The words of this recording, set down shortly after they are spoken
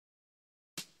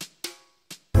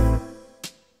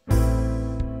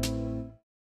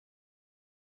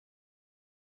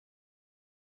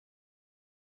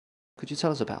Could you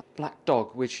tell us about Black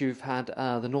Dog, which you've had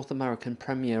the North American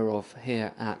premiere of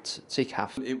here at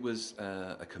TCAF? It was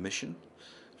a commission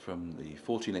from the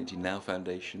 1480 Now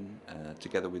Foundation,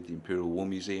 together with the Imperial War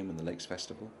Museum and the Lakes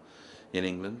Festival in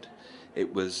England.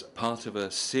 It was part of a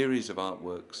series of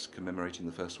artworks commemorating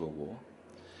the First World War,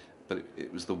 but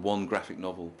it was the one graphic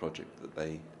novel project that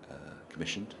they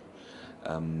commissioned.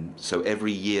 So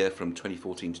every year from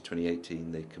 2014 to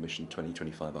 2018 they commissioned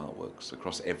 20-25 artworks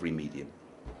across every medium.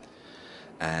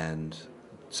 And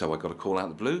so I got a call out of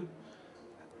the blue. Do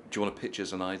you want to pitch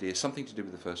us an idea, something to do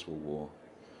with the First World War?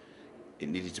 It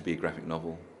needed to be a graphic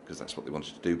novel because that's what they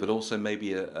wanted to do, but also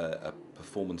maybe a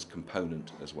performance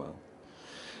component as well.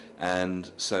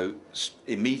 And so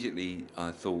immediately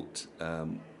I thought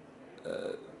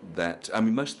that, I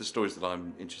mean, most of the stories that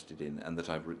I'm interested in and that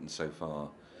I've written so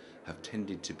far have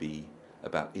tended to be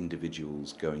about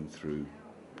individuals going through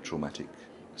traumatic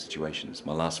situations.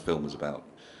 My last film was about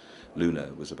Luna,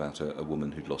 was about a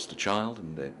woman who'd lost a child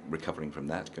and they're recovering from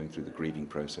that, going through the grieving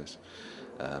process.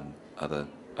 Other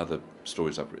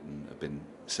stories I've written have been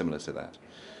similar to that.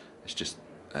 It's just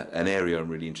an area I'm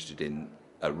really interested in,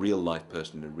 a real life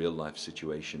person in a real life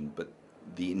situation, but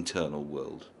the internal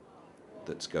world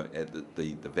that's going,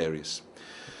 the various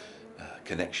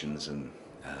connections and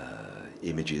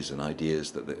images and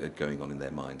ideas that are going on in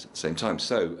their minds at the same time.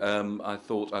 So I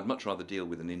thought I'd much rather deal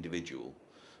with an individual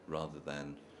rather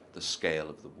than the scale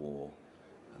of the war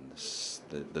and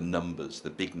the numbers, the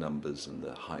big numbers and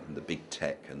the height and the big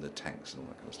tech and the tanks and all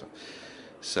that kind of stuff.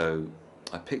 So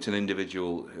I picked an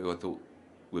individual who I thought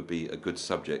would be a good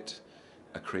subject,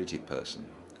 a creative person,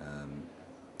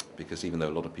 because even though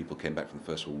a lot of people came back from the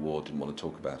First World War, didn't want to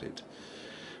talk about it,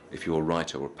 if you're a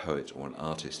writer or a poet or an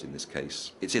artist in this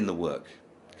case, it's in the work,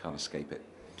 you can't escape it.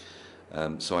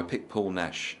 So I picked Paul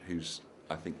Nash, who's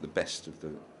I think the best of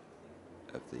the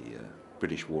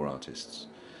British war artists.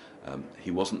 He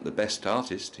wasn't the best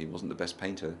artist, he wasn't the best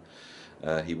painter,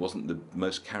 he wasn't the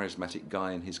most charismatic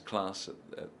guy in his class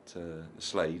at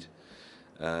Slade,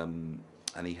 and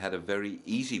he had a very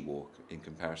easy walk in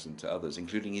comparison to others,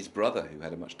 including his brother, who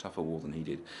had a much tougher war than he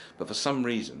did. But for some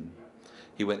reason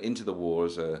he went into the war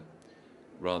as a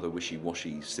rather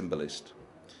wishy-washy symbolist,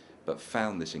 but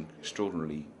found this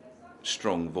extraordinarily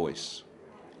strong voice,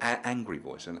 an angry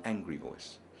voice,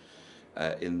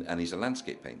 and he's a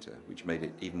landscape painter, which made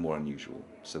it even more unusual.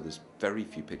 So there's very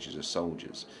few pictures of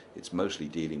soldiers. It's mostly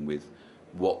dealing with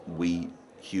what we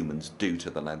humans do to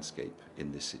the landscape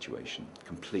in this situation,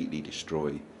 completely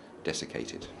destroy,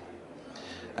 desiccate it.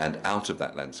 And out of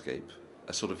that landscape,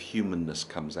 a sort of humanness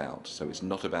comes out. So it's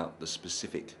not about the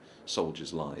specific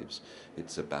soldiers' lives,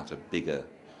 it's about a bigger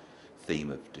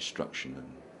theme of destruction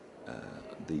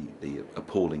and the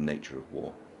appalling nature of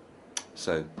war.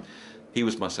 So he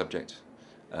was my subject.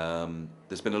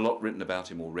 There's been a lot written about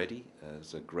him already.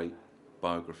 There's a great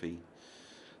biography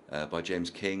by James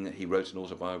King. He wrote an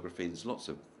autobiography. There's lots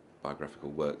of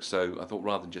biographical work. So I thought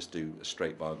rather than just do a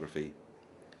straight biography,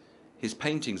 his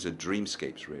paintings are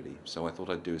dreamscapes really, so I thought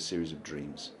I'd do a series of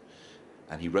dreams.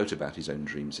 And he wrote about his own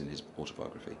dreams in his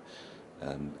autobiography.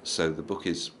 So the book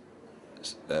is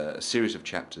a series of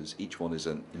chapters. Each one is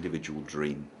an individual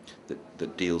dream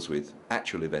that deals with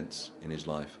actual events in his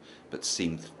life, but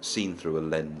seen through a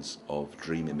lens of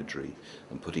dream imagery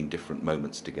and putting different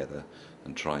moments together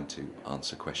and trying to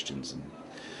answer questions and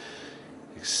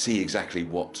see exactly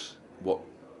what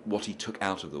he took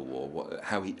out of the war,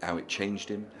 how it changed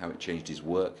him, how it changed his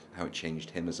work, how it changed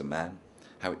him as a man,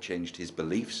 how it changed his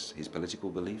beliefs, his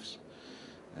political beliefs,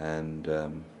 and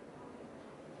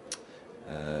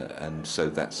so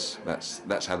that's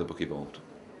how the book evolved.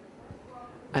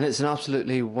 And it's an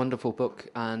absolutely wonderful book,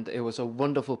 and it was a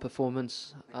wonderful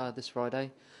performance this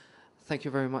Friday. Thank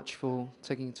you very much for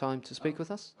taking time to speak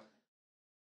with us.